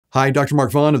Hi, Dr.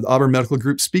 Mark Vaughan of the Auburn Medical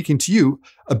Group speaking to you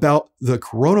about the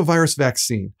coronavirus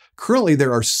vaccine. Currently,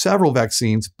 there are several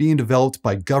vaccines being developed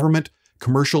by government,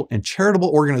 commercial, and charitable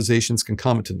organizations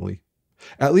concomitantly.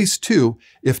 At least two,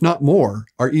 if not more,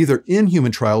 are either in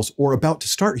human trials or about to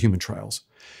start human trials.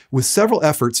 With several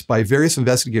efforts by various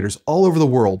investigators all over the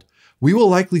world, we will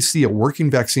likely see a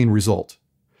working vaccine result.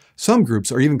 Some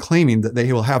groups are even claiming that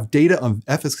they will have data on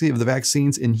efficacy of the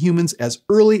vaccines in humans as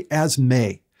early as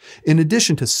May. In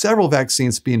addition to several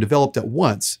vaccines being developed at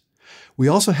once, we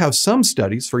also have some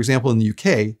studies, for example in the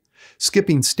UK,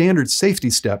 skipping standard safety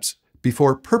steps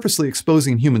before purposely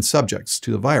exposing human subjects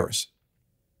to the virus.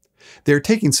 They are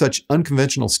taking such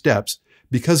unconventional steps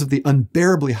because of the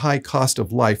unbearably high cost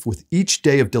of life with each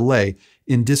day of delay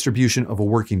in distribution of a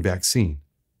working vaccine.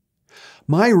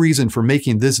 My reason for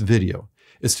making this video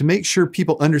is to make sure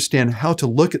people understand how to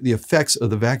look at the effects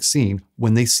of the vaccine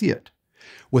when they see it.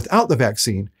 Without the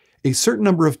vaccine, a certain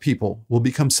number of people will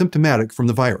become symptomatic from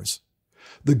the virus.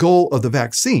 The goal of the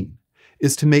vaccine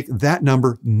is to make that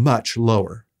number much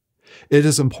lower. It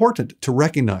is important to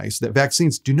recognize that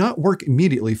vaccines do not work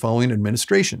immediately following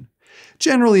administration.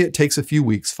 Generally, it takes a few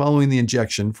weeks following the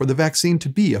injection for the vaccine to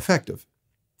be effective.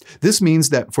 This means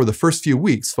that for the first few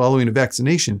weeks following a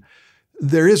vaccination,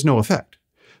 there is no effect.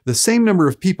 The same number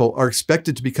of people are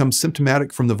expected to become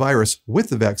symptomatic from the virus with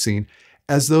the vaccine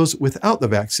as those without the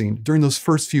vaccine during those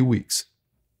first few weeks.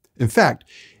 In fact,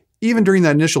 even during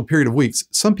that initial period of weeks,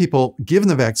 some people given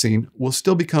the vaccine will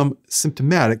still become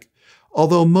symptomatic,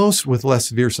 although most with less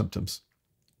severe symptoms.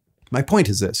 My point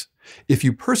is this: if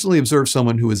you personally observe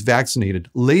someone who is vaccinated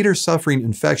later suffering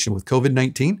infection with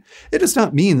COVID-19, it does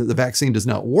not mean that the vaccine does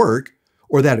not work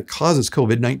or that it causes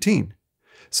COVID-19.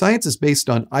 Science is based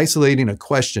on isolating a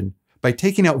question by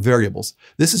taking out variables.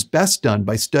 This is best done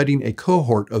by studying a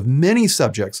cohort of many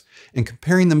subjects and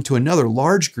comparing them to another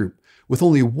large group with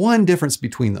only one difference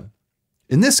between them.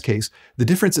 In this case, the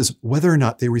difference is whether or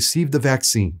not they received the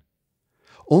vaccine.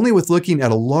 Only with looking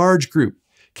at a large group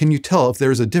can you tell if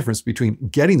there is a difference between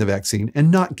getting the vaccine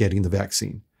and not getting the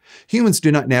vaccine. Humans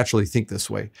do not naturally think this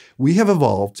way. We have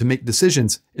evolved to make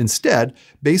decisions instead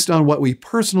based on what we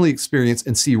personally experience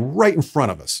and see right in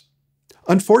front of us.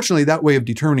 Unfortunately, that way of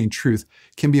determining truth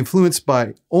can be influenced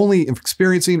by only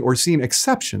experiencing or seeing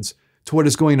exceptions to what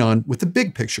is going on with the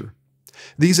big picture.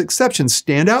 These exceptions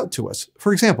stand out to us.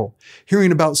 For example,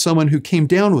 hearing about someone who came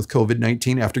down with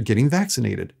COVID-19 after getting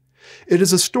vaccinated. It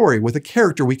is a story with a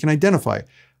character we can identify.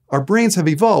 Our brains have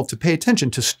evolved to pay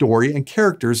attention to story and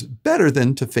characters better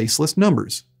than to faceless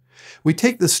numbers. We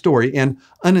take this story and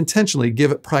unintentionally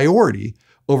give it priority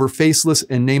over faceless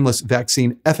and nameless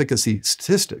vaccine efficacy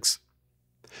statistics.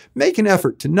 Make an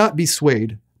effort to not be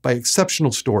swayed by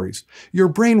exceptional stories. Your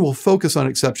brain will focus on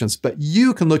exceptions, but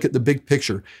you can look at the big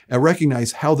picture and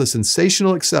recognize how the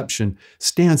sensational exception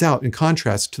stands out in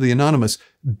contrast to the anonymous,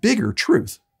 bigger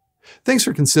truth. Thanks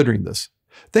for considering this.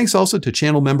 Thanks also to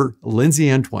channel member Lindsay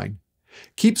Antwine.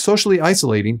 Keep socially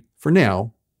isolating for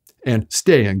now and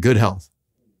stay in good health.